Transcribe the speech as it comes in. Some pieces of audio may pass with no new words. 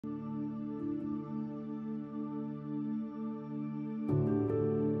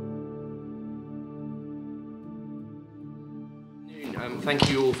Thank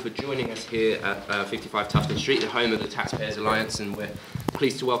you all for joining us here at 55 Tufton Street, the home of the Taxpayers Alliance, and we're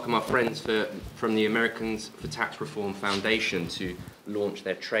pleased to welcome our friends from the Americans for Tax Reform Foundation to launch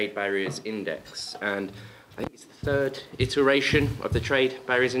their Trade Barriers Index. And I think it's the third iteration of the Trade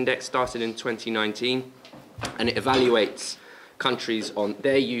Barriers Index, started in 2019, and it evaluates countries on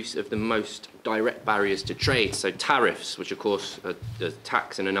their use of the most direct barriers to trade, so tariffs, which of course are the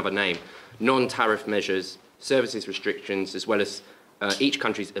tax in another name, non-tariff measures, services restrictions, as well as each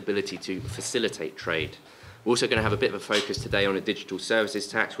country's ability to facilitate trade. We're also going to have a bit of a focus today on a digital services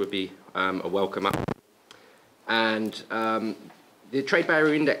tax, would be a welcome up. And the Trade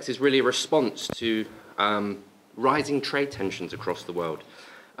Barrier Index is really a response to rising trade tensions across the world.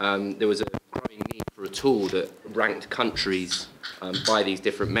 There was a growing need for a tool that ranked countries by these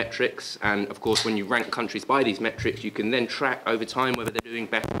different metrics, and of course when you rank countries by these metrics you can then track over time whether they're doing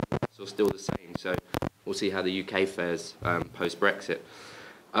better or still the same. So we'll see how the UK fares post-Brexit.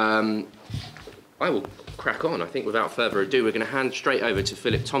 I will crack on. I think without further ado, we're going to hand straight over to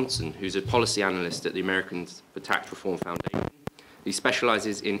Philip Thompson, who's a policy analyst at the Americans for Tax Reform Foundation. He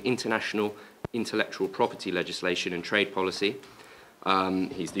specialises in international intellectual property legislation and trade policy.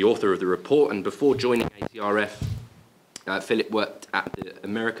 He's the author of the report, and before joining ATRF, Philip worked at the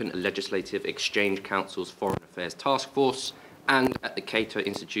American Legislative Exchange Council's Foreign Affairs Task Force and at the Cato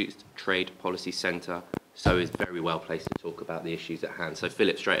Institute's Trade Policy Centre, so is very well placed to talk about the issues at hand. So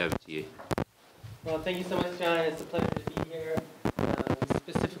Philip, straight over to you. Well, thank you so much, John. It's a pleasure to be here.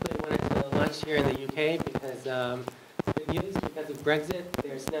 Specifically wanted to launch here in the UK because it's good news because of Brexit.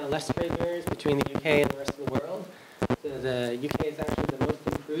 There's now less trade barriers between the UK and the rest of the world. So the UK is actually the most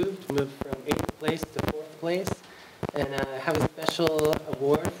improved, moved from 8th place to 4th place. And I have a special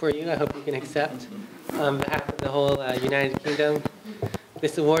award for you I hope you can accept on behalf of the whole United Kingdom.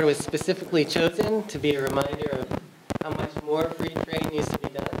 This award was specifically chosen to be a reminder of how much more free trade needs to be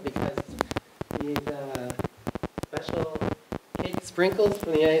done, because these special cake sprinkles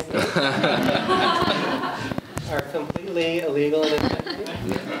from the United States are completely illegal in this country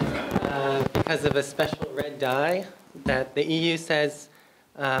because of a special red dye that the EU says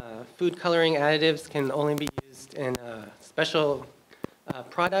food coloring additives can only be used in special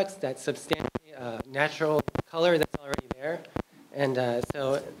products that substantiate natural color that's already there. And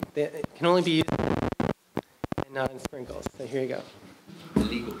so it can only be used and not in sprinkles. So here you go.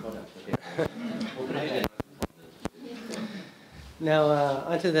 Illegal products. Okay. Now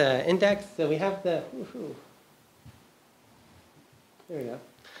onto the index. So we have the, there we go.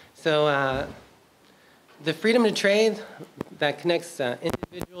 So the freedom to trade that connects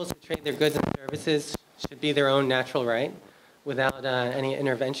individuals to trade their goods and services should be their own natural right without any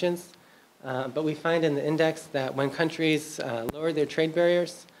interventions. But we find in the index that when countries lower their trade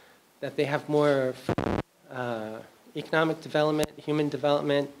barriers, that they have more economic development, human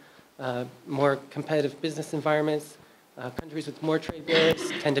development, more competitive business environments. Countries with more trade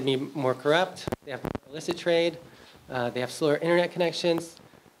barriers tend to be more corrupt. They have more illicit trade. They have slower internet connections.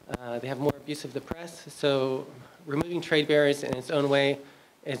 They have more abuse of the press. So removing trade barriers in its own way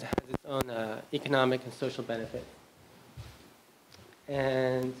has its own economic and social benefit.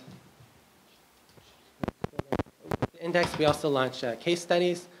 And with the index, we also launch case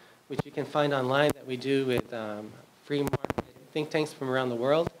studies, which you can find online that we do with free market think tanks from around the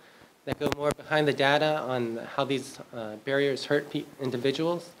world that go more behind the data on how these barriers hurt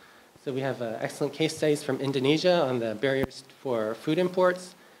individuals. So we have excellent case studies from Indonesia on the barriers for food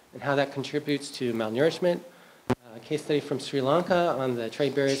imports and how that contributes to malnourishment. A case study from Sri Lanka on the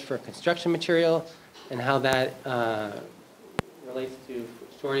trade barriers for construction material and how that relates to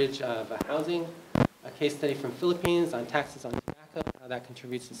shortage of housing. A case study from Philippines on taxes on tobacco, how that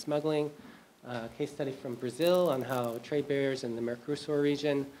contributes to smuggling. A case study from Brazil on how trade barriers in the Mercosur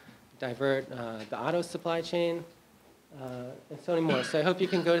region divert the auto supply chain, and so many more. So I hope you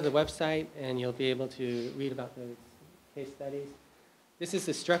can go to the website and you'll be able to read about those case studies. This is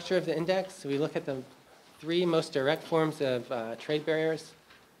the structure of the index. So we look at the 3 most direct forms of trade barriers.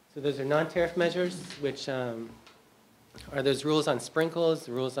 So those are non-tariff measures, which are those rules on sprinkles,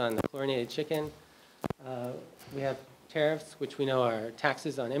 the rules on the chlorinated chicken. We have tariffs, which we know are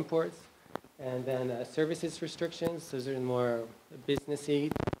taxes on imports. And then services restrictions. Those are more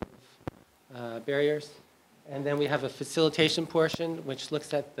businessy barriers. And then we have a facilitation portion, which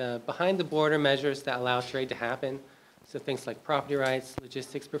looks at the behind-the-border measures that allow trade to happen. So things like property rights,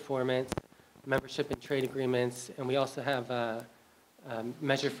 logistics performance, membership in trade agreements. And we also have a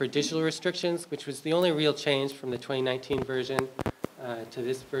measure for digital restrictions, which was the only real change from the 2019 version to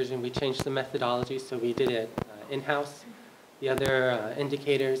this version. We changed the methodology, so we did it in-house. The other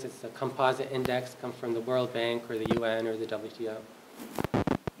indicators, it's a composite index, come from the World Bank or the UN or the WTO.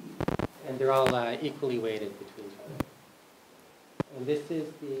 And they're all equally weighted between each other. And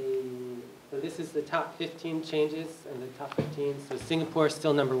this is the top 15 changes and the top 15. So Singapore is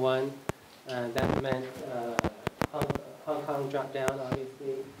still number one. That meant Hong Kong dropped down,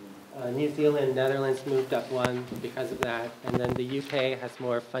 obviously. New Zealand and Netherlands moved up one because of that. And then the UK has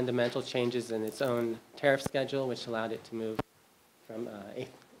more fundamental changes in its own tariff schedule, which allowed it to move from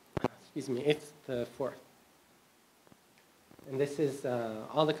 8th to 4th. And this is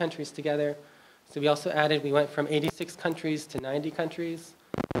all the countries together. So we also added, we went from 86 countries to 90 countries,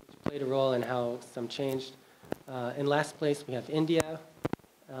 which played a role in how some changed. In last place, we have India.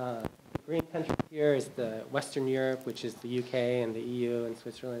 The green country here is the Western Europe, which is the UK and the EU and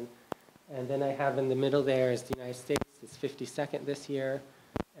Switzerland. And then I have in the middle there is the United States. It's 52nd this year.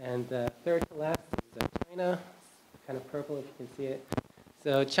 And the third to last is China. It's kind of purple if you can see it.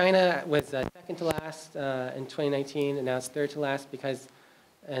 So China was second to last in 2019, and now it's third to last because,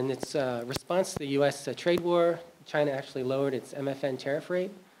 in its response to the U.S. Trade war, China actually lowered its MFN tariff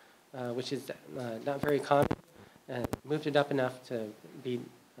rate, which is not very common, and moved it up enough to beat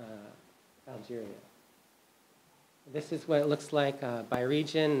Algeria. This is what it looks like by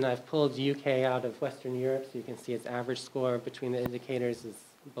region, and I've pulled UK out of Western Europe, so you can see its average score between the indicators is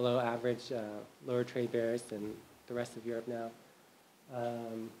below average, lower trade barriers than the rest of Europe now.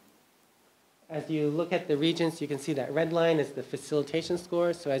 As you look at the regions, you can see that red line is the facilitation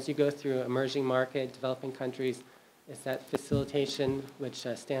score. So as you go through emerging market, developing countries, it's that facilitation which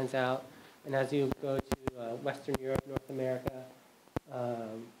stands out. And as you go to Western Europe, North America,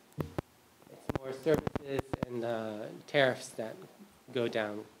 it's more services and tariffs that go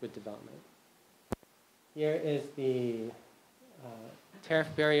down with development. Here is the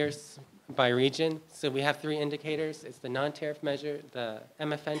tariff barriers by region. So we have three indicators. It's the non-tariff measure, the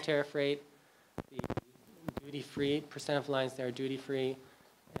MFN tariff rate, the duty-free, percent of lines that are duty-free,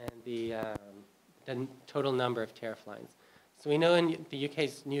 and the total number of tariff lines. So we know in the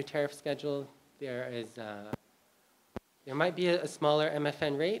UK's new tariff schedule, there might be a smaller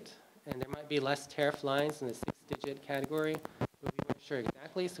MFN rate, and there might be less tariff lines in the 6-digit category, but we weren't sure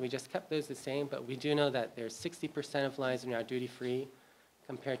exactly, so we just kept those the same. But we do know that there's 60% of lines are now duty-free,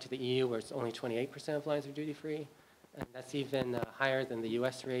 compared to the EU, where it's only 28% of lines are duty-free. And that's even higher than the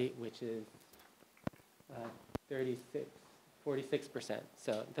US rate, which is 46%.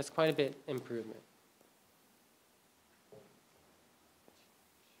 So that's quite a bit improvement.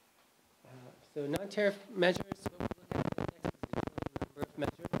 So non-tariff measures, what we look at next is the total number of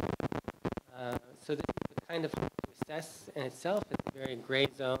measures. So this is the kind of hard to assess in itself. It's a very gray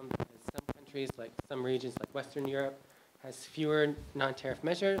zone because some countries, like some regions like Western Europe, has fewer non-tariff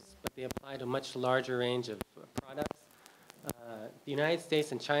measures, but they apply to a much larger range of products. The United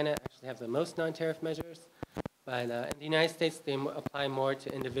States and China actually have the most non-tariff measures, but in the United States, they apply more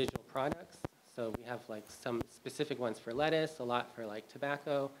to individual products. So we have like some specific ones for lettuce, a lot for like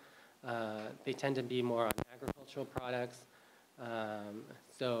tobacco. They tend to be more on agricultural products.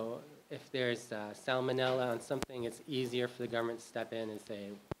 So if there's salmonella on something, it's easier for the government to step in and say,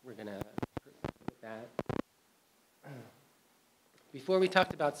 we're going to prohibit that. Before we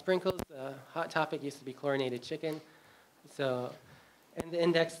talked about sprinkles, the hot topic used to be chlorinated chicken. So in the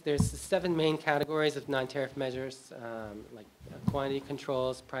index, there's 7 main categories of non-tariff measures, like quantity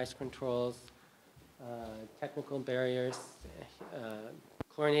controls, price controls, technical barriers.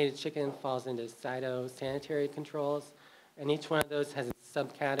 Chlorinated chicken falls into phytosanitary controls, and each one of those has its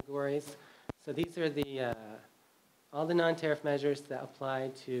subcategories. So these are all the non-tariff measures that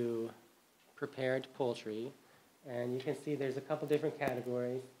apply to prepared poultry. And you can see there's a couple different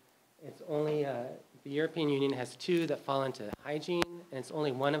categories. It's only, the European Union has 2 that fall into hygiene, and it's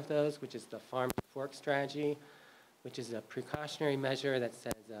only one of those, which is the farm-to-fork strategy, which is a precautionary measure that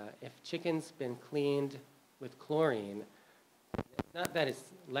says if chicken's been cleaned with chlorine, it's not that it's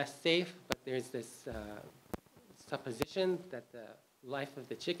less safe, but there's this supposition that the life of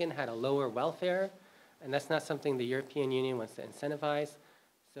the chicken had a lower welfare, and that's not something the European Union wants to incentivize.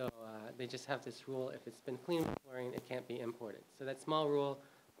 So they just have this rule, if it's been cleaned with chlorine, it can't be imported. So that small rule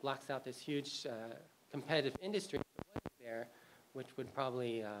blocks out this huge competitive industry that was there, which would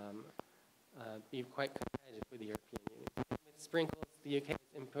probably be quite competitive with the European Union. With sprinkles, the UK is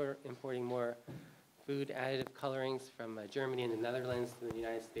importing more food additive colorings from Germany and the Netherlands than the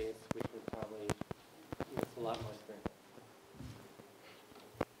United States, which would probably use a lot more sprinkles.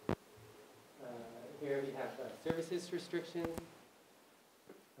 Here we have services restrictions.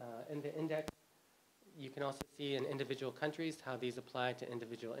 In the index, you can also see in individual countries how these apply to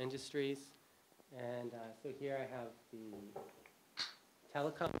individual industries. And so here I have the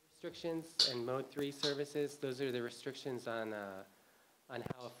telecom restrictions and Mode 3 services. Those are the restrictions on on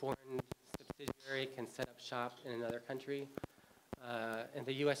how a foreign subsidiary can set up shop in another country. In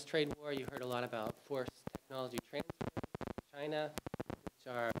the U.S. trade war, you heard a lot about forced technology transfer to China,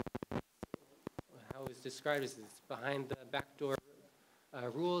 which are how it was described as it's behind the backdoor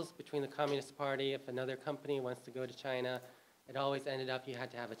rules between the Communist Party. If another company wants to go to China, it always ended up you had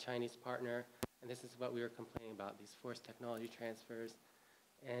to have a Chinese partner. And this is what we were complaining about, these forced technology transfers.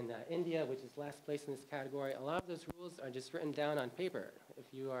 And India, which is last place in this category, a lot of those rules are just written down on paper. If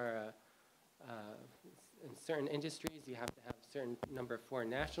you are in certain industries, you have to have a certain number of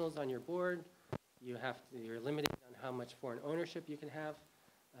foreign nationals on your board. You're limited on how much foreign ownership you can have.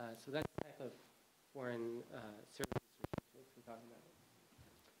 So that's the type of foreign services restrictions we're talking about.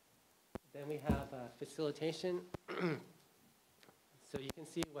 Then we have facilitation. So you can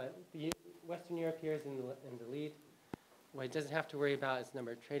see what Western Europe here is in the lead. What it doesn't have to worry about is the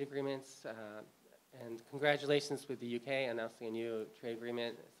number of trade agreements. And congratulations with the UK announcing a new trade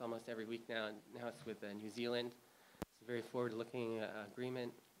agreement. It's almost every week now. Now it's with New Zealand. It's a very forward-looking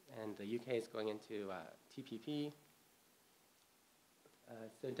agreement. And the UK is going into TPP.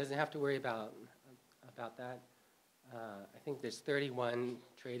 So it doesn't have to worry about that. I think there's 31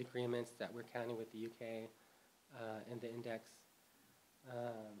 trade agreements that we're counting with the UK in the index.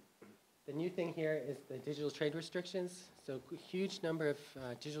 The new thing here is the digital trade restrictions. So a huge number of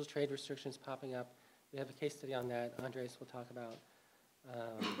digital trade restrictions popping up. We have a case study on that. Andreas will talk about.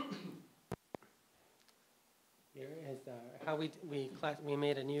 Here is how we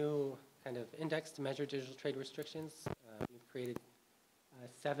made a new kind of index to measure digital trade restrictions. We've created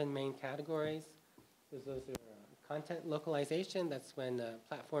 7 main categories. Those are content localization. That's when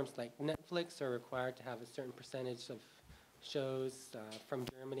platforms like Netflix are required to have a certain percentage of shows from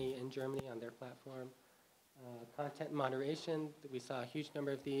Germany, in Germany, on their platform. Content moderation, we saw a huge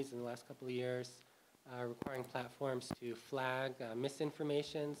number of these in the last couple of years, requiring platforms to flag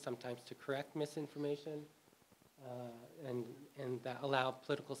misinformation, sometimes to correct misinformation, and that allow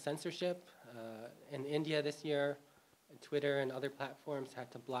political censorship. In India this year, Twitter and other platforms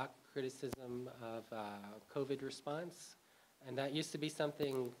had to block criticism of COVID response. And that used to be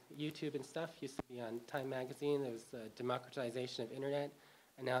something, YouTube and stuff used to be on Time magazine. There was a democratization of internet,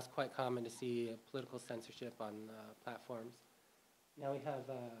 and now it's quite common to see political censorship on platforms. Now we have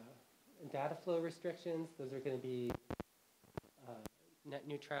data flow restrictions. Those are going to be net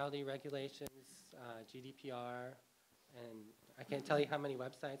neutrality regulations, GDPR, and I can't tell you how many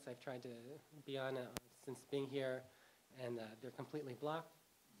websites I've tried to be on since being here, and they're completely blocked.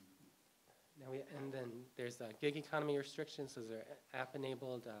 And then there's gig economy restrictions. Those are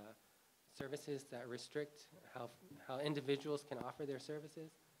app-enabled services that restrict how individuals can offer their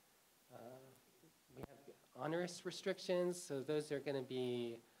services. We have onerous restrictions. So those are going to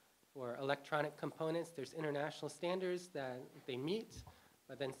be for electronic components. There's international standards that they meet,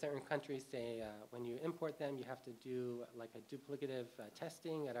 but then certain countries say when you import them, you have to do like a duplicative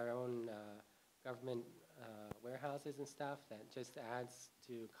testing at our own government warehouses and stuff that just adds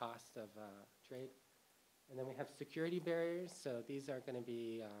to cost of trade. And then we have security barriers. So these are going to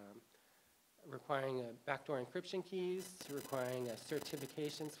be requiring backdoor encryption keys, requiring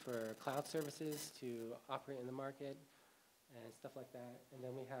certifications for cloud services to operate in the market, and stuff like that. And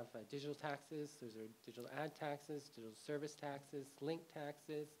then we have digital taxes. Those are digital ad taxes, digital service taxes, link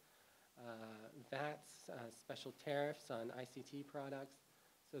taxes, VATs, special tariffs on ICT products.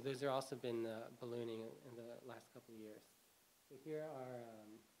 So those have also been ballooning in the last couple of years. So here are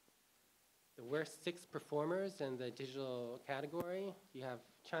the worst 6 performers in the digital category. You have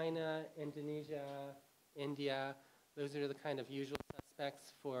China, Indonesia, India. Those are the kind of usual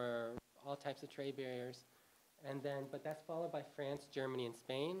suspects for all types of trade barriers. And then, but that's followed by France, Germany, and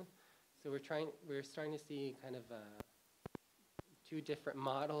Spain. So we're starting to see kind of 2 different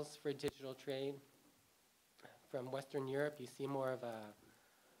models for digital trade. From Western Europe, you see more of a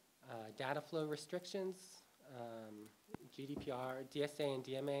data flow restrictions, GDPR, DSA and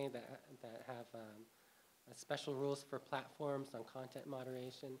DMA that have special rules for platforms on content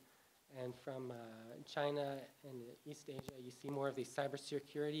moderation. And from China and East Asia, you see more of these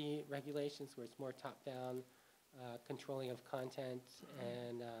cybersecurity regulations where it's more top-down controlling of content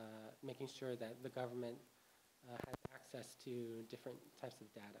and making sure that the government has access to different types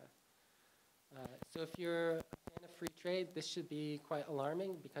of data. So if you're a fan of free trade, this should be quite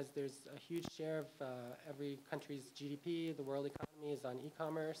alarming because there's a huge share of every country's GDP, the world economy is on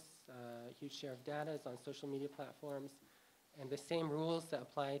e-commerce, a huge share of data is on social media platforms, and the same rules that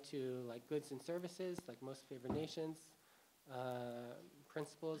apply to like goods and services, like most favored nations,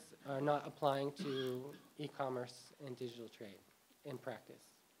 principles are not applying to e-commerce and digital trade in practice.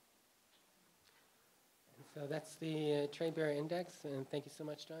 And So that's the trade barrier index, and thank you so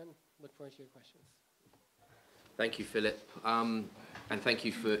much, John. Look forward to your questions. Thank you, Philip, and thank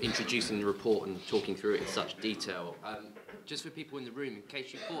you for introducing the report and talking through it in such detail. Just for people in the room, in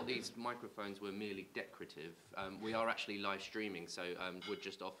case you thought these microphones were merely decorative, we are actually live streaming, so we'd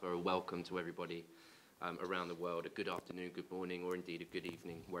just offer a welcome to everybody around the world, a good afternoon, good morning, or indeed a good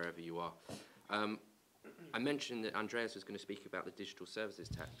evening, wherever you are. I mentioned that Andreas was going to speak about the digital services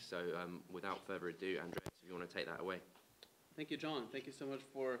tax, so without further ado, Andreas, if you want to take that away. Thank you, John. Thank you so much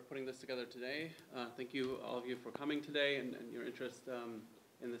for putting this together today. Thank you, all of you, for coming today and your interest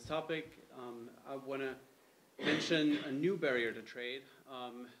in this topic. I want to mention a new barrier to trade,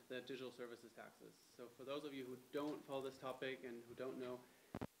 the digital services taxes. So for those of you who don't follow this topic and who don't know,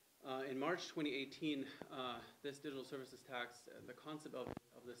 in March 2018, this digital services tax, the concept of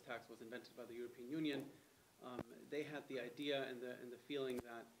this tax was invented by the European Union. They had the idea and the feeling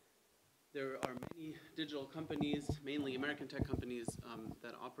that there are many digital companies, mainly American tech companies,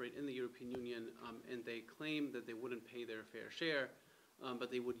 that operate in the European Union, and they claim that they wouldn't pay their fair share, but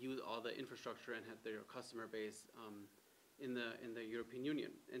they would use all the infrastructure and have their customer base in the European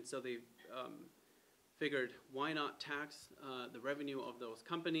Union. And so they figured, why not tax the revenue of those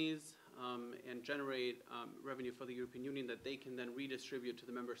companies and generate revenue for the European Union that they can then redistribute to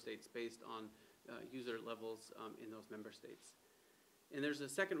the member states based on user levels in those member states. And there's a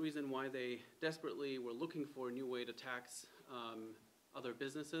second reason why they desperately were looking for a new way to tax other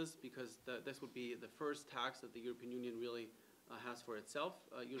businesses, because this would be the first tax that the European Union really has for itself.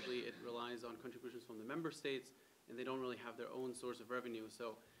 Usually it relies on contributions from the member states, and they don't really have their own source of revenue.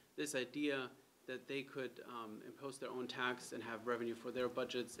 So this idea that they could impose their own tax and have revenue for their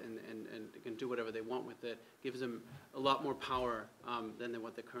budgets and can do whatever they want with it gives them a lot more power than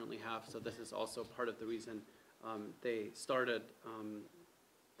what they currently have. So this is also part of the reason they started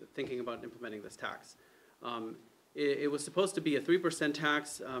thinking about implementing this tax. It was supposed to be a 3%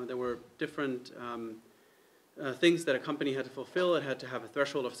 tax. There were different things that a company had to fulfill. It had to have a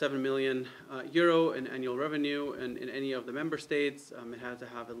threshold of 7 million euro in annual revenue in any of the member states. It had to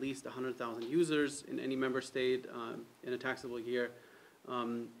have at least 100,000 users in any member state in a taxable year.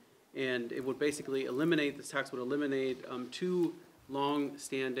 And it would basically eliminate, this tax would eliminate two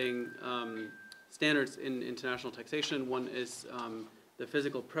long-standing standards in international taxation. One is the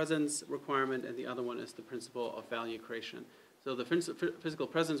physical presence requirement, and the other one is the principle of value creation. So the physical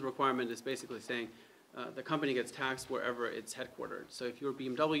presence requirement is basically saying the company gets taxed wherever it's headquartered. So if you're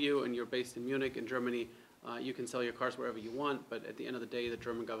BMW and you're based in Munich in Germany, you can sell your cars wherever you want, but at the end of the day, the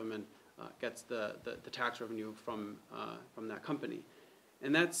German government gets the tax revenue from that company.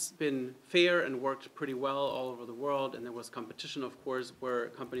 And that's been fair and worked pretty well all over the world. And there was competition, of course, where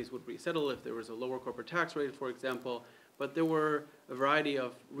companies would resettle if there was a lower corporate tax rate, for example. But there were a variety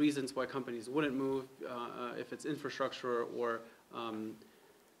of reasons why companies wouldn't move, if it's infrastructure or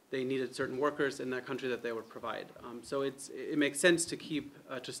they needed certain workers in that country that they would provide. So it makes sense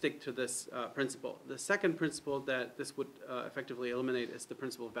to stick to this principle. The second principle that this would effectively eliminate is the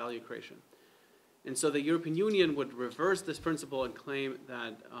principle of value creation. And so the European Union would reverse this principle and claim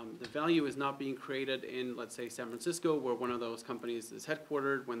that the value is not being created in, let's say, San Francisco, where one of those companies is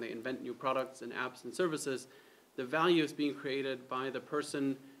headquartered when they invent new products and apps and services. The value is being created by the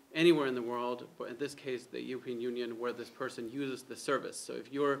person anywhere in the world, but in this case, the European Union, where this person uses the service. So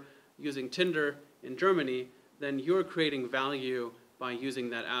if you're using Tinder in Germany, then you're creating value by using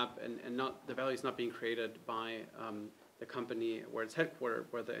that app, and not the value is not being created by the company where it's headquartered,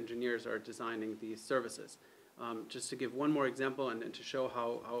 where the engineers are designing these services. Just to give one more example and to show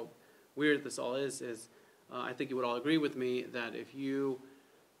how weird this all is I think you would all agree with me that if you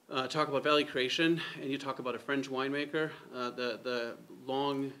talk about value creation and you talk about a French winemaker, the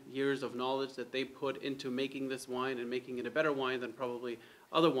long years of knowledge that they put into making this wine and making it a better wine than probably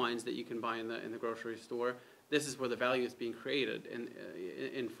other wines that you can buy in the grocery store, this is where the value is being created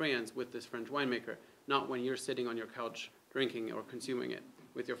in France with this French winemaker, not when you're sitting on your couch drinking or consuming it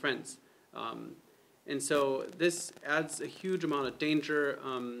with your friends. And so this adds a huge amount of danger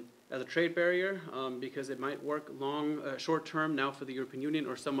as a trade barrier because it might work short term now for the European Union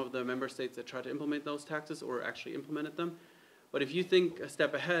or some of the member states that try to implement those taxes or actually implemented them. But if you think a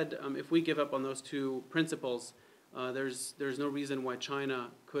step ahead, if we give up on those two principles, there's no reason why China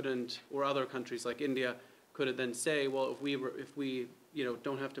couldn't, or other countries like India, could then say, well, if we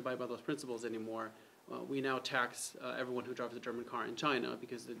don't have to abide by those principles anymore, we now tax everyone who drives a German car in China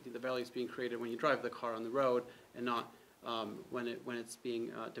because the value is being created when you drive the car on the road and not when it's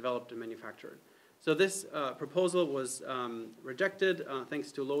being developed and manufactured. So this proposal was rejected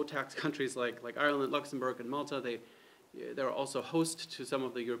thanks to low tax countries like Ireland, Luxembourg, and Malta. they were also host to some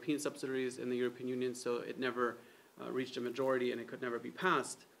of the European subsidiaries in the European Union, so it never reached a majority and it could never be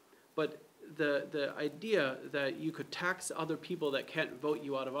passed. But the idea that you could tax other people that can't vote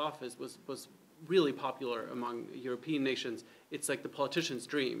you out of office was really popular among European nations. It's like the politician's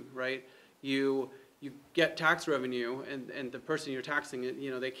dream, right? You get tax revenue, and the person you're taxing,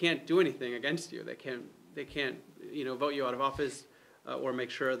 they can't do anything against you. They can't vote you out of office or make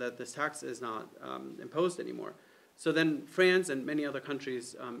sure that this tax is not imposed anymore. So then France and many other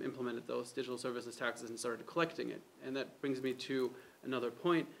countries implemented those digital services taxes and started collecting it. And that brings me to another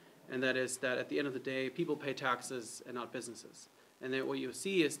point, and that is that at the end of the day, people pay taxes and not businesses. And then what you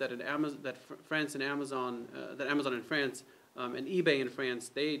see is that Amazon in France and eBay in France,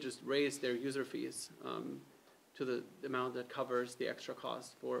 they just raised their user fees to the amount that covers the extra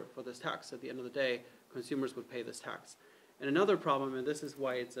cost for this tax. At the end of the day, consumers would pay this tax. And another problem, and this is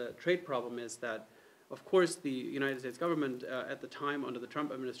why it's a trade problem, is that, of course, the United States government at the time under the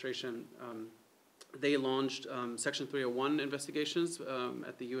Trump administration, they launched Section 301 investigations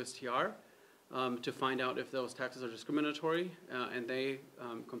at the USTR to find out if those taxes are discriminatory, and they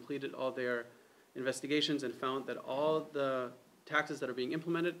completed all their investigations and found that all the taxes that are being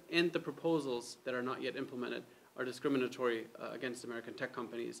implemented and the proposals that are not yet implemented are discriminatory against American tech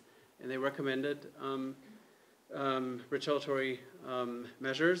companies. And they recommended retaliatory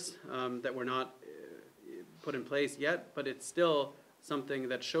measures that were not put in place yet, but it's still something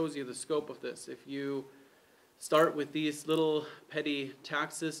that shows you the scope of this. If you start with these little petty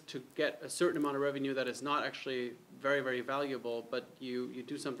taxes to get a certain amount of revenue that is not actually very, very valuable, but you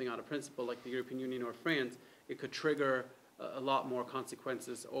do something out of principle like the European Union or France, it could trigger a lot more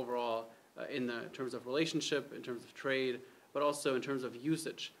consequences overall in terms of relationship, in terms of trade, but also in terms of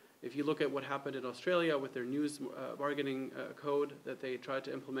usage. If you look at what happened in Australia with their news bargaining code that they tried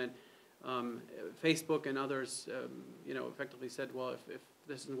to implement, Facebook and others, effectively said, well, if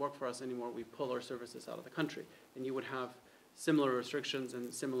this doesn't work for us anymore, we pull our services out of the country. And you would have similar restrictions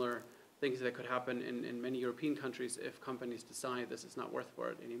and similar things that could happen in many European countries if companies decide this is not worth for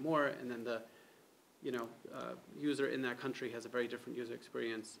it anymore, and then the user in that country has a very different user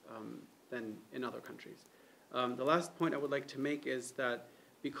experience than in other countries. The last point I would like to make is that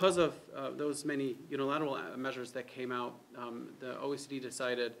because of those many unilateral measures that came out, the OECD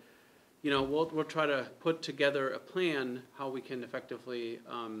decided, we'll try to put together a plan how we can effectively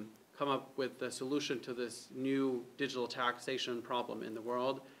come up with a solution to this new digital taxation problem in the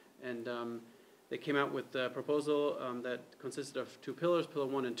world. And they came out with a proposal that consisted of 2 pillars, Pillar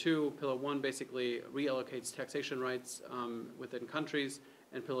 1 and 2. Pillar 1 basically reallocates taxation rights within countries,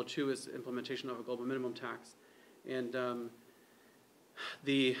 and Pillar 2 is implementation of a global minimum tax. And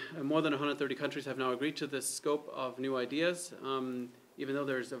more than 130 countries have now agreed to this scope of new ideas, even though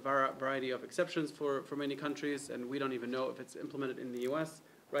there's a variety of exceptions for many countries, and we don't even know if it's implemented in the US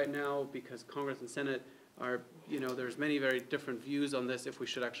right now because Congress and Senate are, there's many very different views on this, if we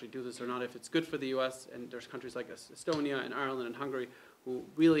should actually do this or not, if it's good for the US, and there's countries like Estonia and Ireland and Hungary who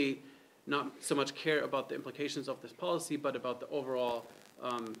really not so much care about the implications of this policy, but about the overall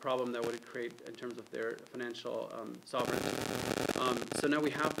problem that would create in terms of their financial sovereignty. So now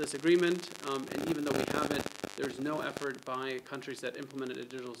we have this agreement, and even though we have it, there's no effort by countries that implemented a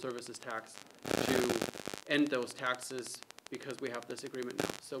digital services tax to end those taxes because we have this agreement now.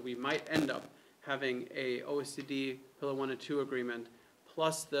 So we might end up having a OECD Pillar 1 and 2 agreement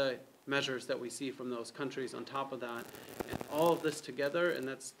plus the measures that we see from those countries on top of that. And all of this together, and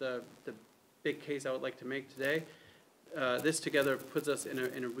that's the big case I would like to make today, this together puts us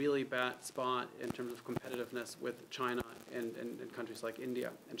in a really bad spot in terms of competitiveness with China and countries like India.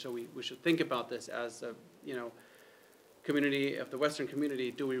 And so we should think about this as a community of the Western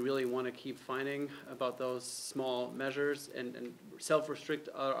community. Do we really want to keep fighting about those small measures and self-restrict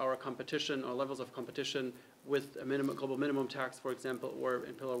our competition, our levels of competition with a global minimum tax, for example, or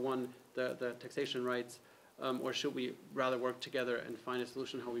in Pillar 1, the taxation rights, or should we rather work together and find a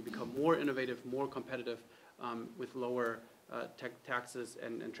solution how we become more innovative, more competitive, with lower taxes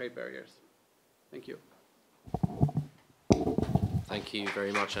and trade barriers? Thank you. Thank you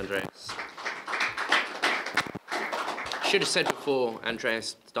very much, Andreas. Should have said before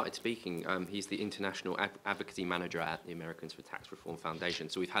Andreas started speaking, he's the International Advocacy Manager at the Americans for Tax Reform Foundation.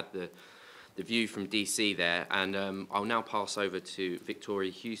 So we've had the view from DC there, and I'll now pass over to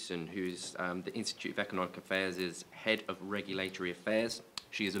Victoria Hewson, who's the Institute of Economic Affairs' Head of Regulatory Affairs.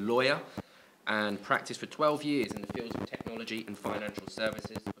 She is a lawyer and practiced for 12 years in the fields of technology and financial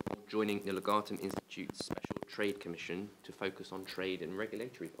services before joining the Legatum Institute's Special Trade Commission to focus on trade and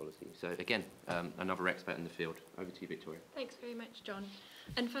regulatory policy. So again, another expert in the field. Over to you, Victoria. Thanks very much, John.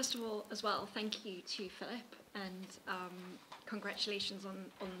 And first of all, as well, thank you to Philip, and congratulations on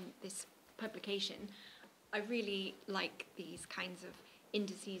this publication. I really like these kinds of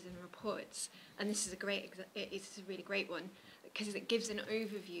indices and reports, and this is it's a really great one, because it gives an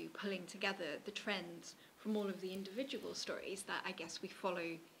overview, pulling together the trends from all of the individual stories that I guess we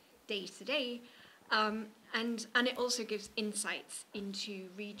follow day to day, and it also gives insights into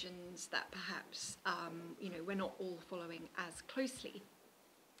regions that perhaps we're not all following as closely.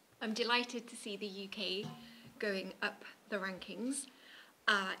 I'm delighted to see the UK going up the rankings.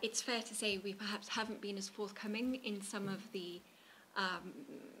 It's fair to say we perhaps haven't been as forthcoming in some of the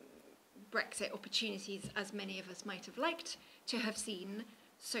Brexit opportunities as many of us might have liked to have seen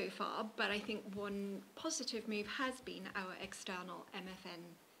so far, but I think one positive move has been our external MFN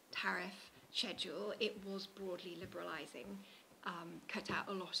tariff schedule. It was broadly liberalising, cut out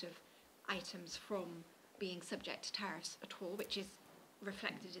a lot of items from being subject to tariffs at all, which is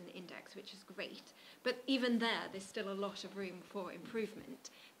reflected in the index, which is great. But even there's still a lot of room for improvement.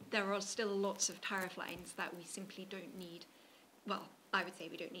 There are still lots of tariff lines that we simply don't need. Well, I would say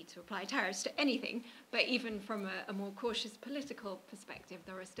we don't need to apply tariffs to anything, but even from a more cautious political perspective,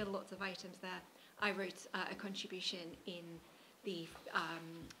 there are still lots of items there. I wrote a contribution in the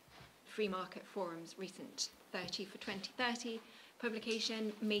Free Market Forum's recent 30 for 2030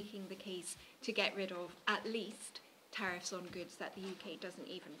 publication, making the case to get rid of at least tariffs on goods that the UK doesn't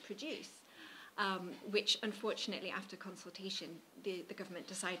even produce, which unfortunately after consultation the government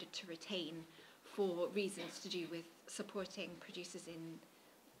decided to retain for reasons to do with supporting producers in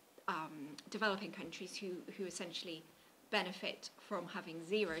developing countries who essentially benefit from having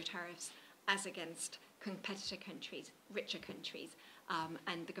zero tariffs as against competitor countries, richer countries,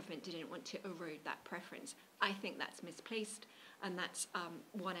 and the government didn't want to erode that preference. I think that's misplaced, and that's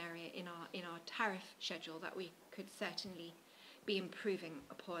one area in our tariff schedule that we could certainly be improving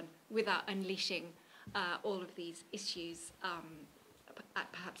upon without unleashing all of these issues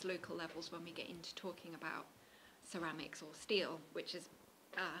at perhaps local levels when we get into talking about ceramics or steel, which is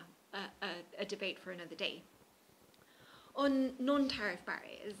a debate for another day. On non-tariff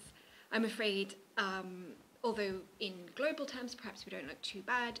barriers, I'm afraid, although in global terms perhaps we don't look too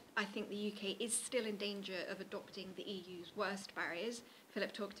bad, I think the UK is still in danger of adopting the EU's worst barriers.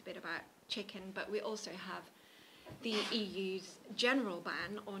 Philip talked a bit about chicken, but we also have the EU's general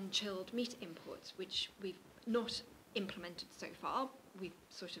ban on chilled meat imports, which we've not implemented so far. We've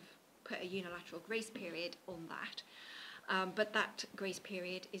sort of put a unilateral grace period on that. But that grace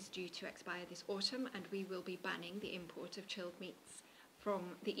period is due to expire this autumn, and we will be banning the import of chilled meats from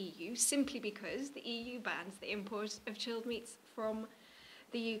the EU, simply because the EU bans the import of chilled meats from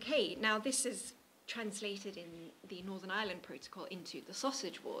the UK. Now, this is translated in the Northern Ireland Protocol into the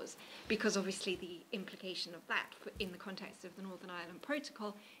sausage wars, because obviously the implication of that in the context of the Northern Ireland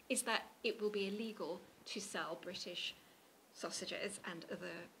Protocol is that it will be illegal to sell British sausages and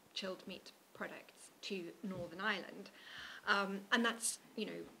other chilled meat products to Northern Ireland. And that's,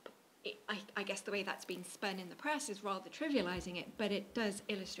 I guess the way that's been spun in the press is rather trivialising it, but it does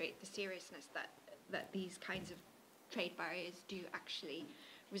illustrate the seriousness that these kinds of trade barriers do actually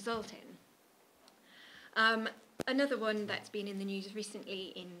result in. Another one that's been in the news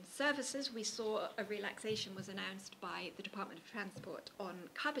recently in services, we saw a relaxation was announced by the Department of Transport on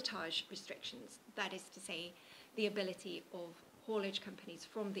cabotage restrictions. That is to say, the ability of haulage companies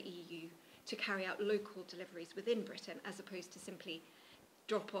from the EU to carry out local deliveries within Britain, as opposed to simply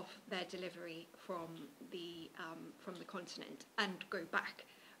drop off their delivery from the continent and go back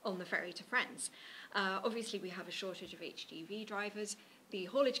on the ferry to France. Obviously, we have a shortage of HGV drivers. The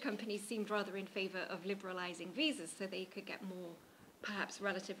haulage companies seemed rather in favour of liberalising visas so they could get more, perhaps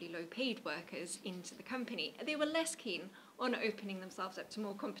relatively low-paid workers into the company. They were less keen on opening themselves up to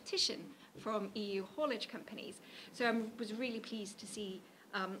more competition from EU haulage companies. So I was really pleased to see,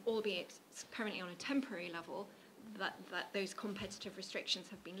 albeit currently on a temporary level, that those competitive restrictions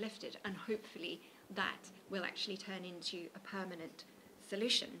have been lifted, and hopefully that will actually turn into a permanent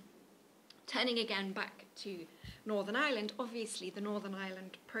solution. Turning again back to Northern Ireland, obviously the Northern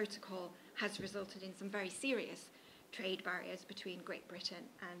Ireland Protocol has resulted in some very serious trade barriers between Great Britain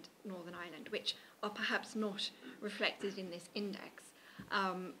and Northern Ireland, which are perhaps not reflected in this index.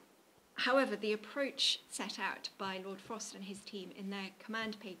 However, the approach set out by Lord Frost and his team in their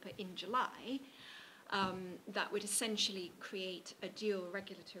command paper in July, that would essentially create a dual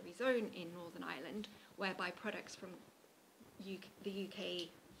regulatory zone in Northern Ireland, whereby products from the UK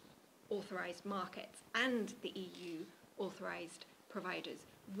authorised markets and the EU authorised providers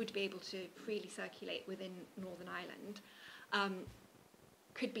would be able to freely circulate within Northern Ireland.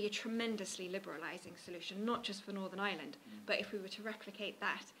 could be a tremendously liberalising solution, not just for Northern Ireland, but if we were to replicate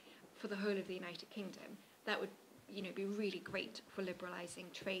that for the whole of the United Kingdom, that would be really great for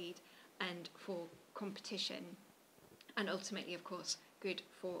liberalising trade and for competition, and ultimately, of course, good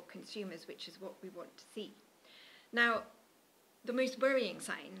for consumers, which is what we want to see. Now, the most worrying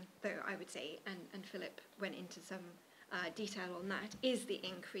sign, though, I would say, and Philip went into some detail on that, is the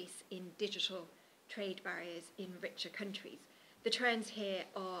increase in digital trade barriers in richer countries. The trends here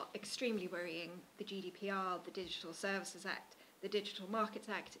are extremely worrying. The GDPR, the Digital Services Act, the Digital Markets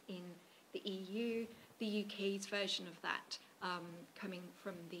Act in the EU, the UK's version of that coming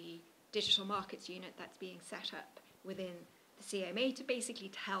from the Digital Markets Unit that's being set up within the CMA to basically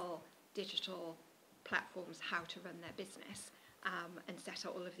tell digital platforms how to run their business and set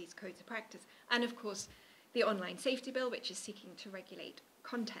out all of these codes of practice. And of course, the Online Safety Bill, which is seeking to regulate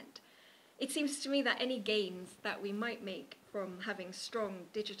content. It seems to me that any gains that we might make from having strong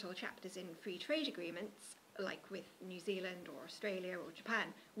digital chapters in free trade agreements, like with New Zealand or Australia or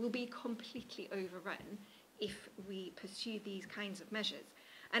Japan, will be completely overrun if we pursue these kinds of measures.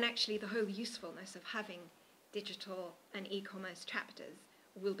 And actually, the whole usefulness of having digital and e-commerce chapters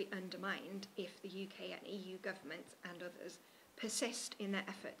will be undermined if the UK and EU governments and others persist in their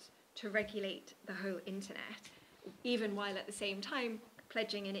efforts to regulate the whole internet, even while at the same time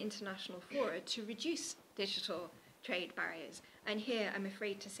pledging in international fora to reduce digital trade barriers. And here, I'm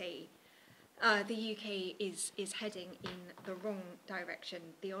afraid to say, the UK is heading in the wrong direction.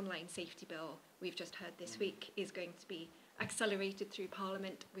 The Online Safety Bill we've just heard this week is going to be accelerated through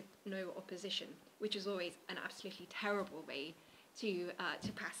Parliament with no opposition, which is always an absolutely terrible way to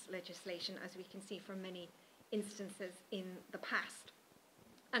pass legislation, as we can see from many instances in the past.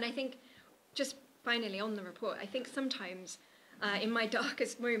 And I think, just finally on the report, I think sometimes in my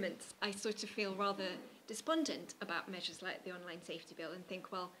darkest moments, I sort of feel rather despondent about measures like the Online Safety Bill and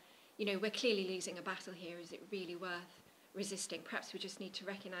think, well, we're clearly losing a battle here. Is it really worth resisting? Perhaps we just need to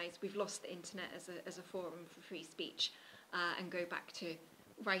recognise we've lost the internet as a forum for free speech and go back to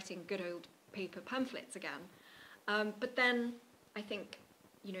writing good old paper pamphlets again. But then I think,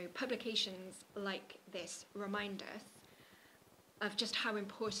 publications like this remind us of just how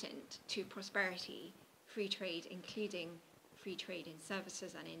important to prosperity free trade, including free trade in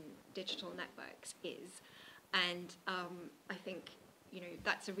services and in digital networks, is. And I think,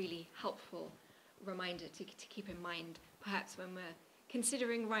 that's a really helpful reminder to keep in mind, perhaps when we're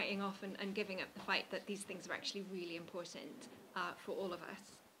considering writing off and giving up the fight, that these things are actually really important for all of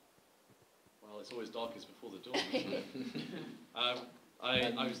us. Well, it's always darkest before the dawn, isn't it?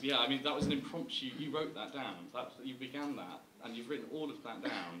 That was an impromptu. You wrote that down. You began that, and you've written all of that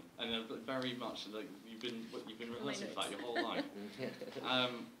down, and very much like you've been rehearsing for that your whole life.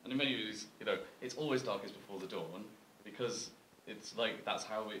 And in many ways, it's always darkest before the dawn, because it's like that's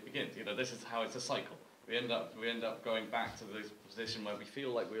how it begins. This is how it's a cycle. We end up going back to this position where we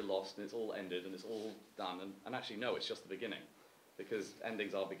feel like we're lost, and it's all ended, and it's all done. And actually, no, it's just the beginning, because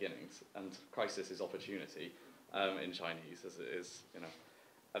endings are beginnings, and crisis is opportunity. In Chinese, as it is,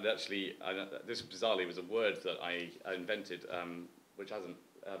 And actually, this bizarrely was a word that I invented, which hasn't,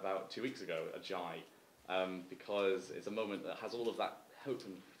 about 2 weeks ago, ajai, because it's a moment that has all of that hope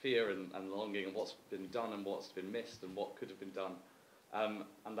and fear and longing and what's been done and what's been missed and what could have been done.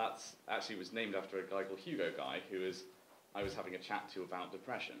 And that's actually was named after a guy called Hugo Guy, I was having a chat to about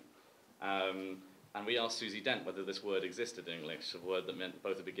depression. And we asked Susie Dent whether this word existed in English, a word that meant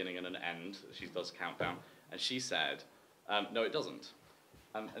both a beginning and an end. She does countdown. And she said, no, it doesn't.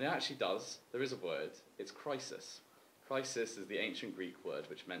 And it actually does. There is a word. It's crisis. Crisis is the ancient Greek word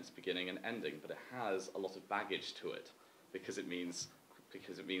which meant beginning and ending, but it has a lot of baggage to it because it means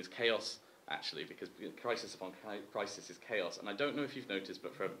chaos, actually, because crisis upon crisis is chaos. And I don't know if you've noticed,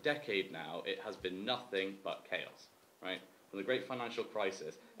 but for a decade now, it has been nothing but chaos, right? From the great financial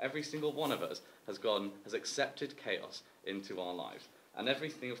crisis, every single one of us has accepted chaos into our lives. And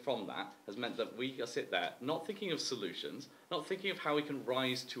everything from that has meant that we sit there not thinking of solutions, not thinking of how we can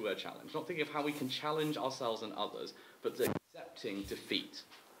rise to a challenge, not thinking of how we can challenge ourselves and others, but accepting defeat.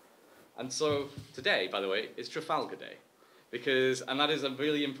 And so today, by the way, is Trafalgar Day. And that is a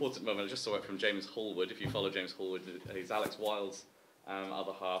really important moment. I just saw it from James Hallwood. If you follow James Hallwood, he's Alex Wilde's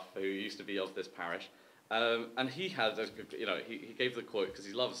other half, who used to be of this parish. And he had, he gave the quote because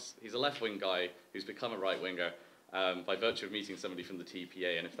he's a left-wing guy who's become a right-winger by virtue of meeting somebody from the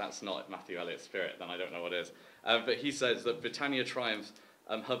TPA. And if that's not Matthew Elliott's spirit, then I don't know what is. But he says that Britannia triumphs.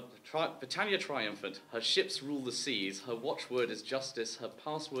 Britannia triumphant, her ships rule the seas, her watchword is justice, her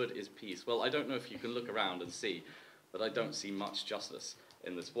password is peace. Well, I don't know if you can look around and see, but I don't see much justice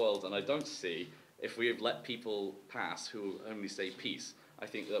in this world, and I don't see, if we have let people pass who only say peace, I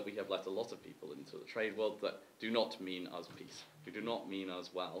think that we have let a lot of people into the trade world that do not mean us peace, who do not mean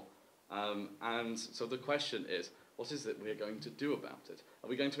us well. And so the question is, what is it we're going to do about it? Are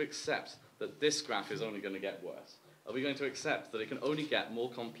we going to accept that this graph is only going to get worse? Are we going to accept that it can only get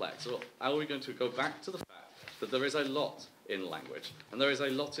more complex? Or are we going to go back to the fact that there is a lot in language, and there is a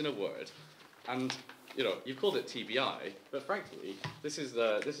lot in a word, and you called it TBI, but frankly, this is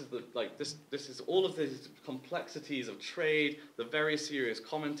all of these complexities of trade, the very serious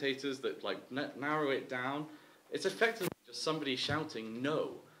commentators that narrow it down. It's effectively just somebody shouting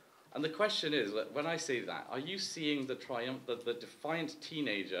no. And the question is, when I say that, are you seeing the defiant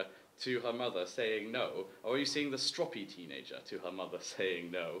teenager to her mother saying no, or are you seeing the stroppy teenager to her mother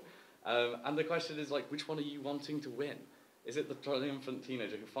saying no? And the question is, which one are you wanting to win? Is it the triumphant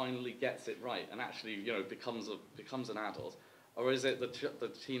teenager who finally gets it right and actually, becomes an adult, or is it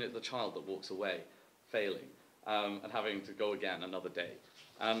the child that walks away, failing, and having to go again another day?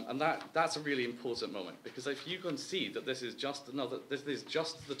 And that's a really important moment, because if you can see that this is just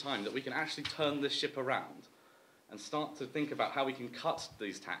the time that we can actually turn this ship around and start to think about how we can cut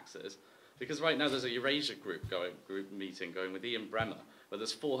these taxes. Because right now there's a Eurasia group meeting going with Ian Bremmer, where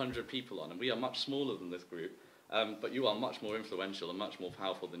there's 400 people on, and we are much smaller than this group, but you are much more influential and much more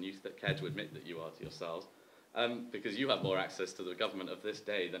powerful than you care to admit that you are to yourselves, because you have more access to the government of this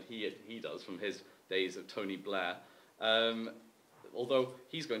day than he does from his days of Tony Blair. Although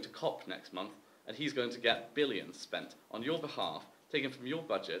he's going to COP next month, and he's going to get billions spent on your behalf, taken from your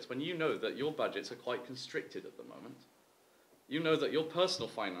budgets, when you know that your budgets are quite constricted at the moment. You know that your personal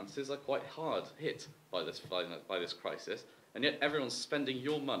finances are quite hard hit by this crisis, and yet everyone's spending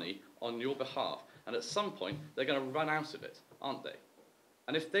your money on your behalf. And at some point, they're going to run out of it, aren't they?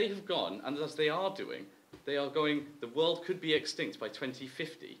 And if they have gone, and as they are doing, they are going, the world could be extinct by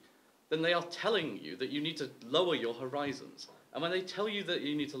 2050, then they are telling you that you need to lower your horizons. And when they tell you that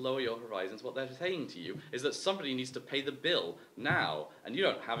you need to lower your horizons, what they're saying to you is that somebody needs to pay the bill now, and you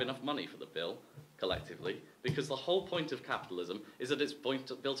don't have enough money for the bill, collectively, because the whole point of capitalism is that it's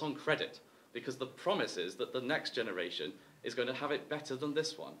built on credit, because the promise is that the next generation is going to have it better than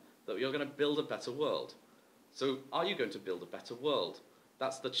this one, that you're going to build a better world. So are you going to build a better world?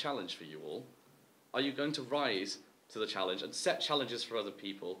 That's the challenge for you all. Are you going to rise to the challenge and set challenges for other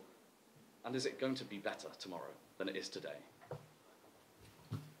people? And is it going to be better tomorrow than it is today?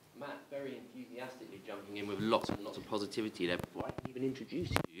 Matt, very enthusiastically jumping in with lots and lots of positivity there before I can even introduce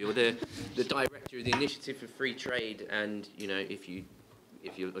you. You're the director of the Initiative for Free Trade, and if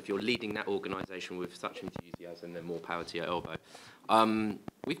you're leading that organisation with such enthusiasm, then more power to your elbow.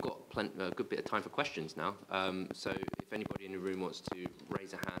 We've got a good bit of time for questions now, so if anybody in the room wants to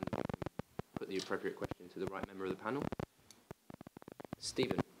raise a hand, we can put the appropriate question to the right member of the panel.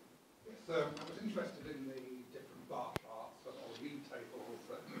 Stephen. Yes, I was interested in the different bar charts or league tables,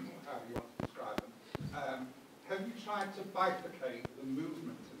 however you want to describe them. Have you tried to bifurcate the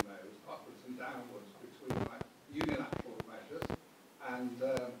movement in those upwards and downwards between unilateral measures and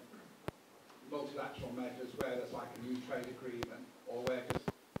multilateral measures where there's a new trade agreement, or where just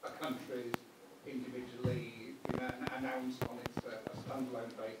a country's individually announced on its a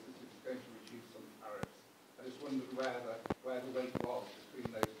standalone basis it's going to reduce some tariffs? I just wondered where the weight was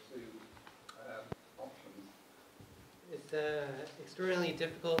between those two options. It's extraordinarily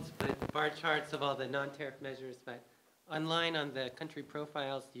difficult, but bar charts of all the non-tariff measures, but online on the country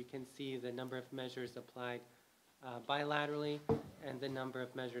profiles, you can see the number of measures applied bilaterally and the number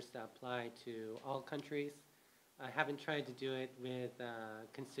of measures that apply to all countries. I haven't tried to do it with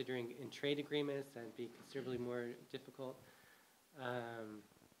considering in trade agreements. That'd be considerably more difficult.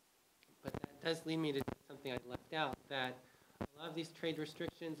 But that does lead me to something I'd left out, that a lot of these trade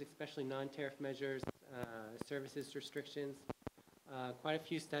restrictions, especially non-tariff measures, services restrictions, quite a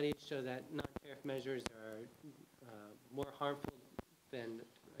few studies show that non-tariff measures are more harmful than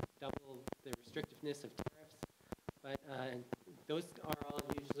double the restrictiveness of tariffs. But those are all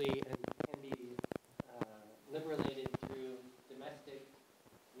usually and can be liberated through domestic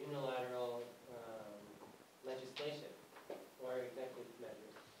unilateral legislation or executive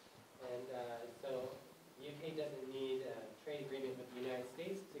measures. And so the UK doesn't need a trade agreement with the United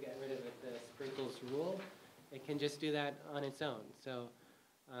States to get rid of the sprinkles rule. It can just do that on its own. So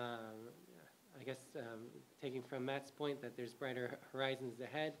I guess taking from Matt's point that there's brighter horizons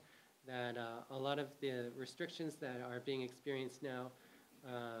ahead, that a lot of the restrictions that are being experienced now,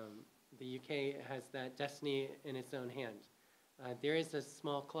 the UK has that destiny in its own hand. There is a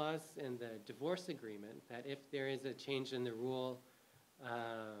small clause in the divorce agreement that if there is a change in the rule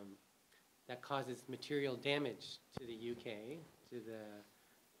that causes material damage to the UK, to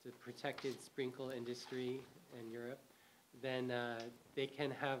the protected sprinkle industry in Europe, then they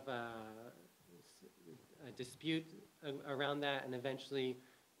can have a dispute around that, and eventually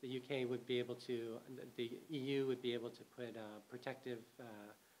the UK would be able to, the EU would be able to put protective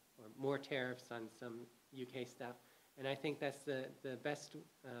or more tariffs on some UK stuff. And I think that's the best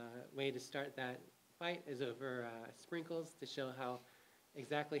way to start that fight is over sprinkles, to show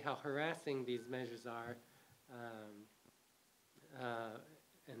exactly how harassing these measures are,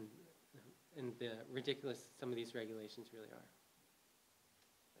 and the ridiculous some of these regulations really are.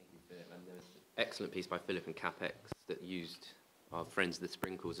 Thank you, Philip. And there was an excellent piece by Philip and CapEx that used our friends the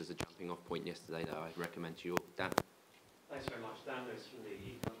sprinkles as a jumping off point yesterday that I recommend to you all. Dan? Thanks very much. Dan Lewis from the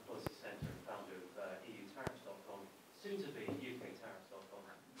Economic Policy Centre and founder of EUTariffs.com, soon to be UKTariffs.com.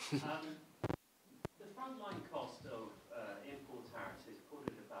 The frontline cost of import tariffs is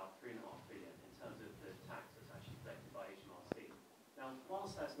quoted at about £3.5 billion in terms of the tax that's actually collected by HMRC. Now,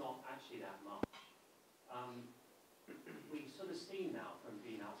 whilst that's not actually that much, we've sort of seen now from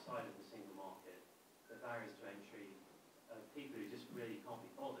being outside of the single market the barriers to entry, people who just really can't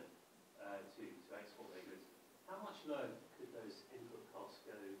be bothered to export their goods. How much lower could those input costs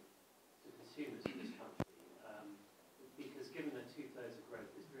go to consumers in this country? Because given that 2/3 of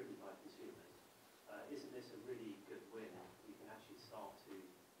growth is driven by consumers, isn't this a really good win? You can actually start to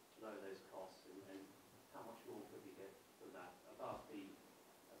lower those costs, and how much more could we get from that above the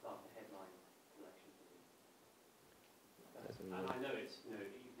headline collection fee? And I know it's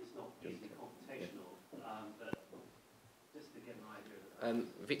it's not easily computational, but just to get an idea of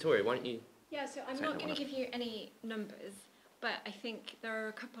that. Victoria, why don't you? Yeah, so I'm not going to give you any numbers, but I think there are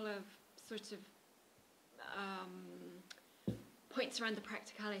a couple of sort of points around the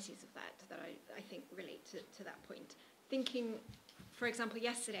practicalities of that I think relate to that point. Thinking, for example,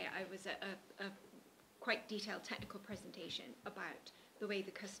 yesterday I was at a quite detailed technical presentation about the way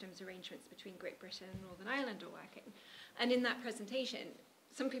the customs arrangements between Great Britain and Northern Ireland are working. And in that presentation,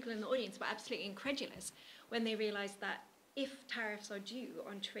 some people in the audience were absolutely incredulous when they realised that if tariffs are due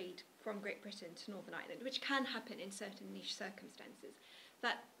on trade from Great Britain to Northern Ireland, which can happen in certain niche circumstances,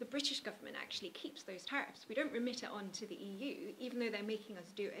 that the British government actually keeps those tariffs. We don't remit it on to the EU, even though they're making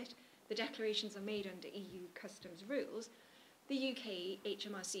us do it. The declarations are made under EU customs rules. The UK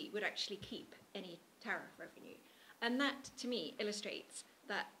HMRC would actually keep any tariff revenue. And that, to me, illustrates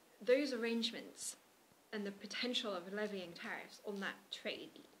that those arrangements and the potential of levying tariffs on that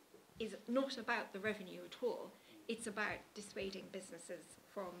trade is not about the revenue at all. It's about dissuading businesses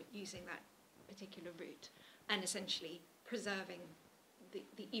from using that particular route and essentially preserving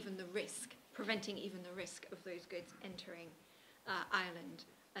preventing even the risk of those goods entering Ireland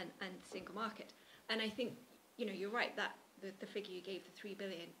and the single market. And I think, you're right that the figure you gave, the 3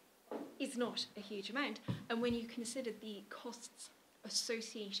 billion, is not a huge amount. And when you consider the costs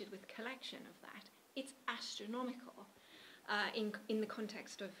associated with collection of that, it's astronomical in the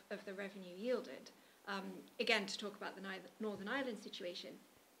context of the revenue yielded. Again, to talk about the Northern Ireland situation,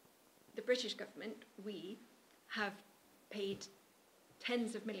 the British government, we have paid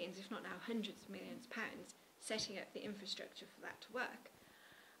tens of millions, if not now hundreds of millions of pounds, setting up the infrastructure for that to work.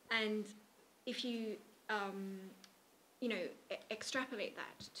 And if you, extrapolate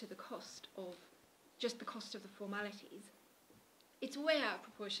that to the cost of, just the cost of the formalities, it's way out of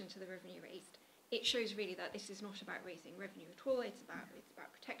proportion to the revenue raised. It shows really that this is not about raising revenue at all. It's about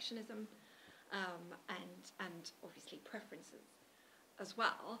protectionism and obviously preferences as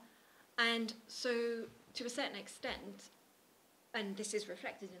well. And so, to a certain extent, and this is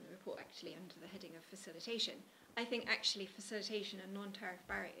reflected in the report actually under the heading of facilitation, I think actually facilitation and non-tariff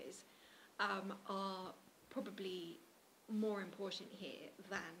barriers are probably more important here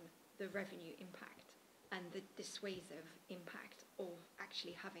than the revenue impact and the dissuasive impact of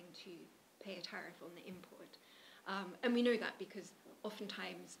actually having to pay a tariff on the import. And we know that because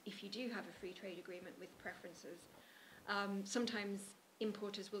oftentimes if you do have a free trade agreement with preferences, sometimes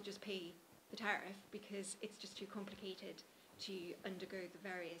importers will just pay the tariff because it's just too complicated to undergo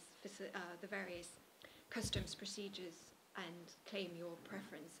the various customs procedures and claim your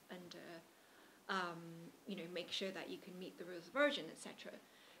preference under, make sure that you can meet the rules of origin, etc.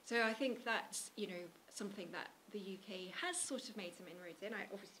 So I think that's, something that the UK has sort of made some inroads in. I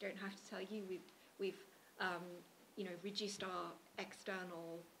obviously don't have to tell you, we've reduced our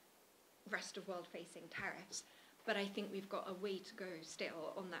external rest of world facing tariffs, but I think we've got a way to go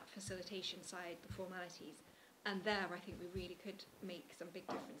still on that facilitation side, the formalities. And there, I think we really could make some big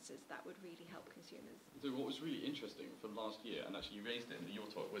differences that would really help consumers. So what was really interesting from last year, and actually you raised it in your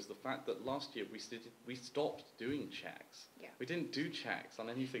talk, was the fact that last year we stopped doing checks. Yeah. We didn't do checks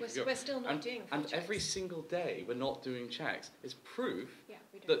on anything. We're still not doing full And checks. every single day we're not doing checks. It's proof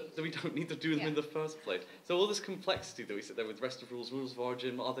that we don't need to do them in the first place. So all this complexity that we sit there with rest of rules, rules of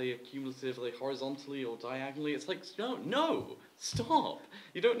origin, are they accumulative, are they horizontally or diagonally? It's like, no, stop.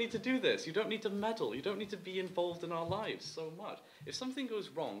 You don't need to do this. You don't need to meddle. You don't need to be involved in our lives so much. If something goes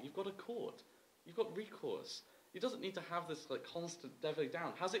wrong, you've got a court. You've got recourse. You doesn't need to have this like constant devilling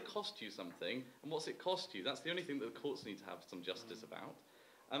down. Has it cost you something? And what's it cost you? That's the only thing that the courts need to have some justice about.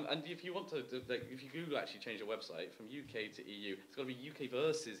 And if you want to, like, if you Google actually change your website from UK to EU, it's got to be UK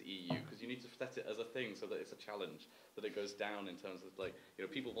versus EU, because you need to set it as a thing so that it's a challenge, that it goes down in terms of, like, you know,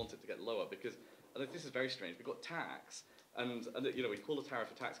 people want it to get lower, because, and this is very strange, we've got tax, and you know, we call a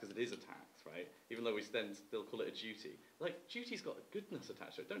tariff a tax because it is a tax, right? Even though we then still call it a duty. Like, duty's got a goodness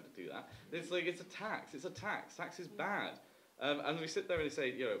attached to it, don't do that. It's like, it's a tax, tax is bad. And we sit there and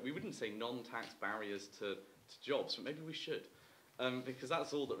say, you know, we wouldn't say non-tax barriers to jobs, but maybe we should. Because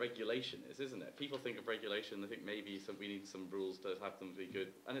that's all that regulation is, isn't it? People think of regulation, they think maybe we need some rules to have them be good.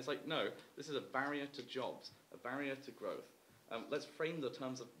 And it's like, no, this is a barrier to jobs, a barrier to growth. Let's frame the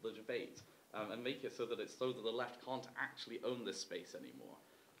terms of the debate and make it so that it's so that the left can't actually own this space anymore.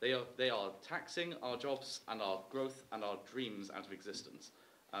 They are taxing our jobs and our growth and our dreams out of existence.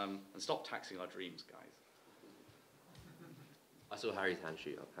 And stop taxing our dreams, guys. I saw Harry's hand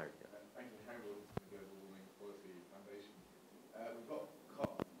shoot up. Harry. Yeah. Thank you, Harry Wilson from the Global Warming Policy Foundation. We've got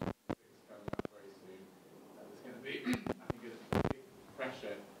COP6 coming up very soon, and there's going to be, I think, a big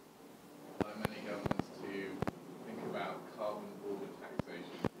pressure by many governments to think about carbon border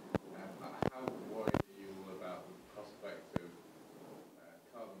taxation. How worried are you all about the prospect of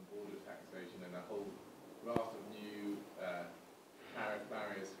carbon border taxation and a whole raft of new tariff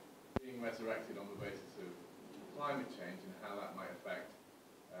barriers being resurrected on the basis of climate change and how that might affect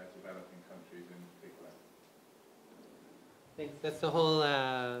developing countries in particular? Thanks. That's the whole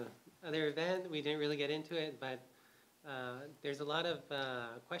other event. We didn't really get into it, but there's a lot of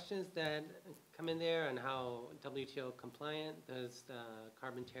questions that come in there on how WTO compliant those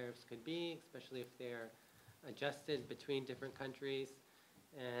carbon tariffs could be, especially if they're adjusted between different countries,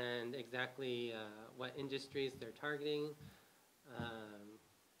 and exactly what industries they're targeting.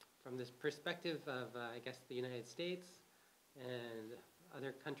 From this perspective of, I guess, the United States and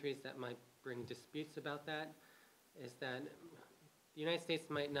other countries that might bring disputes about that, is that the United States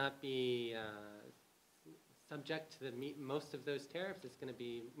might not be subject to most of those tariffs. It's going to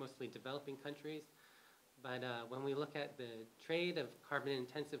be mostly developing countries. But when we look at the trade of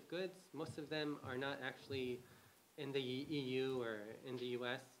carbon-intensive goods, most of them are not actually in the EU or in the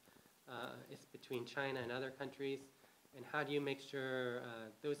US. It's between China and other countries. And how do you make sure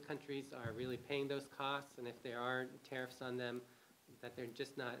those countries are really paying those costs, and if there are tariffs on them, that they're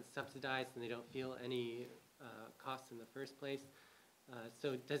just not subsidized and they don't feel any costs in the first place?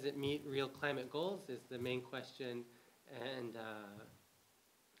 So does it meet real climate goals is the main question, and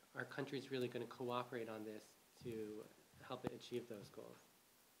are countries really going to cooperate on this to help it achieve those goals?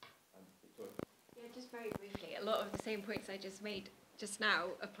 Yeah, just very briefly, a lot of the same points I just made just now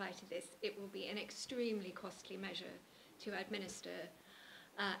apply to this. It will be an extremely costly measure to administer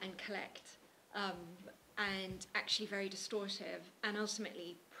and collect, and actually very distortive and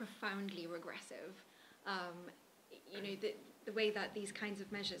ultimately profoundly regressive. You know, the way that these kinds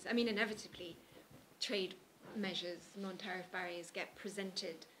of measures, I mean, inevitably, trade measures, non-tariff barriers get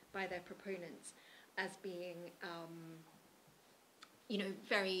presented by their proponents as being, you know,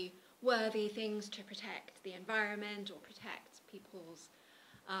 very worthy things to protect the environment or protect people's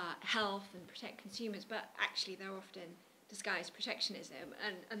health and protect consumers, but actually they're often disguised protectionism,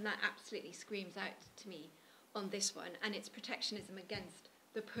 and that absolutely screams out to me on this one, and it's protectionism against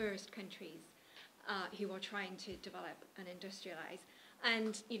the poorest countries who are trying to develop and industrialize,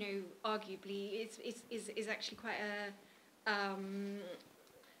 and, you know, arguably is actually quite a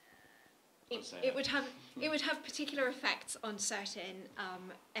it would have particular effects on certain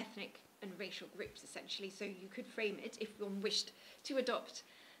ethnic and racial groups, essentially. So you could frame it, if one wished to adopt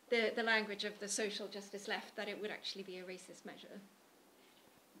the language of the social justice left, that it would actually be a racist measure.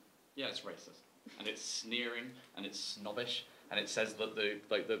 Yeah, it's racist, and it's sneering, and it's snobbish, and it says that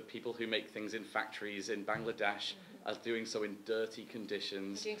the people who make things in factories in Bangladesh are doing so in dirty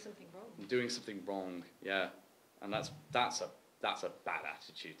conditions. They're doing something wrong. Doing something wrong, yeah, and that's a bad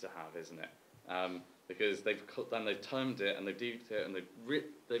attitude to have, isn't it? Because they've termed it and they've dipped it and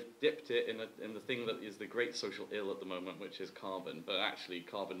they've dipped it in the thing that is the great social ill at the moment, which is carbon. But actually,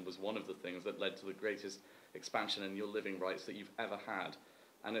 carbon was one of the things that led to the greatest expansion in your living rights that you've ever had,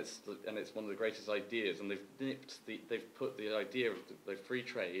 and it's one of the greatest ideas. And they've put the idea of the free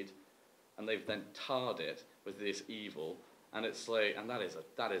trade, and they've then tarred it with this evil, and it's like, and that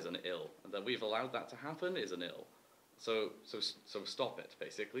is an ill, and that we've allowed that to happen is an ill. So stop it,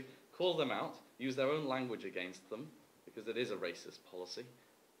 basically. Call them out, use their own language against them, because it is a racist policy,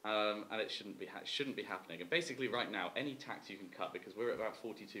 and it shouldn't be happening. And basically right now, any tax you can cut, because we're at about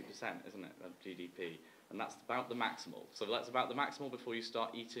 42%, isn't it, of GDP, and that's about the maximal. So that's about the maximal before you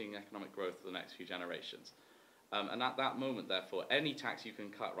start eating economic growth for the next few generations. And at that moment, therefore, any tax you can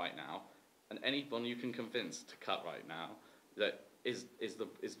cut right now, and anyone you can convince to cut right now, that is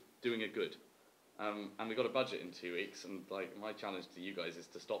doing a good. And we've got a budget in 2 weeks, and like my challenge to you guys is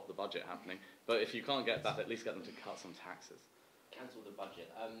to stop the budget happening. But if you can't get that, at least get them to cut some taxes. Cancel the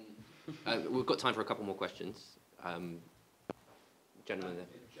budget. We've got time for a couple more questions. Gentleman there.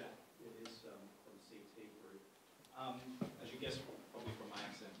 Jack, it is from CT Group. As you guess probably from my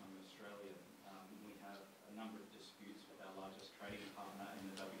accent, I'm Australian. We have a number of disputes with our largest trading partner in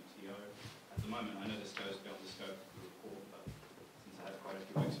the WTO. At the moment, I know this goes beyond the scope of the report, but since I have quite a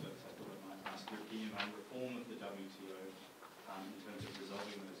few experts, I thought I might ask your opinion on reform of the WTO in terms of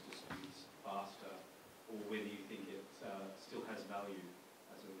resolving those disputes faster, or whether you think it still has value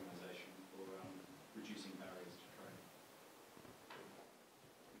as an organisation for reducing barriers to trade.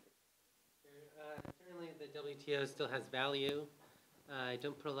 Certainly the WTO still has value. I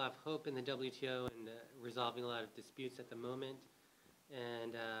don't put a lot of hope in the WTO and resolving a lot of disputes at the moment.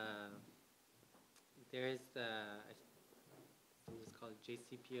 And there is something called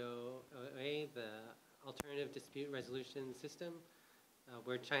JCPOA, the Alternative Dispute Resolution System,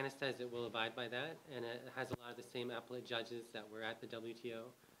 where China says it will abide by that, and it has a lot of the same appellate judges that were at the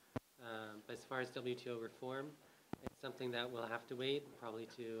WTO. But as far as WTO reform, it's something that we'll have to wait probably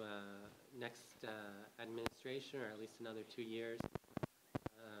to next administration, or at least another 2 years.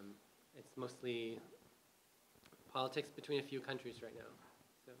 It's mostly politics between a few countries right now.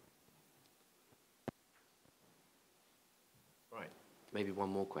 So. Right, maybe one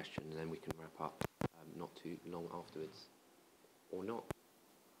more question and then we can wrap up, not too long afterwards. Or not.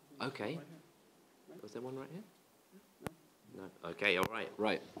 Okay. Was there one right here? No. Okay, all right,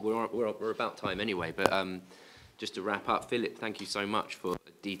 right. We're about time anyway, but just to wrap up, Philip, thank you so much for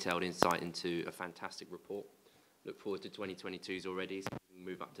a detailed insight into a fantastic report. Look forward to 2022's already, so we can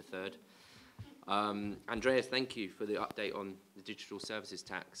move up to third. Andreas, thank you for the update on the digital services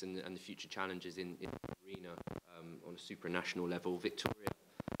tax and the future challenges in the arena on a supranational level. Victoria,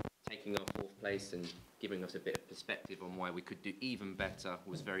 taking our fourth place and giving us a bit of perspective on why we could do even better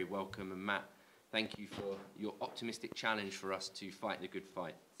was very welcome. And Matt, thank you for your optimistic challenge for us to fight the good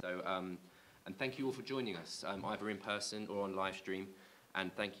fight. So, and thank you all for joining us, either in person or on live stream.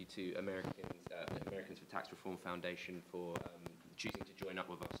 And thank you to Americans for Tax Reform Foundation for choosing to join up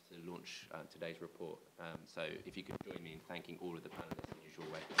with us to launch today's report. So if you could join me in thanking all of the panelists.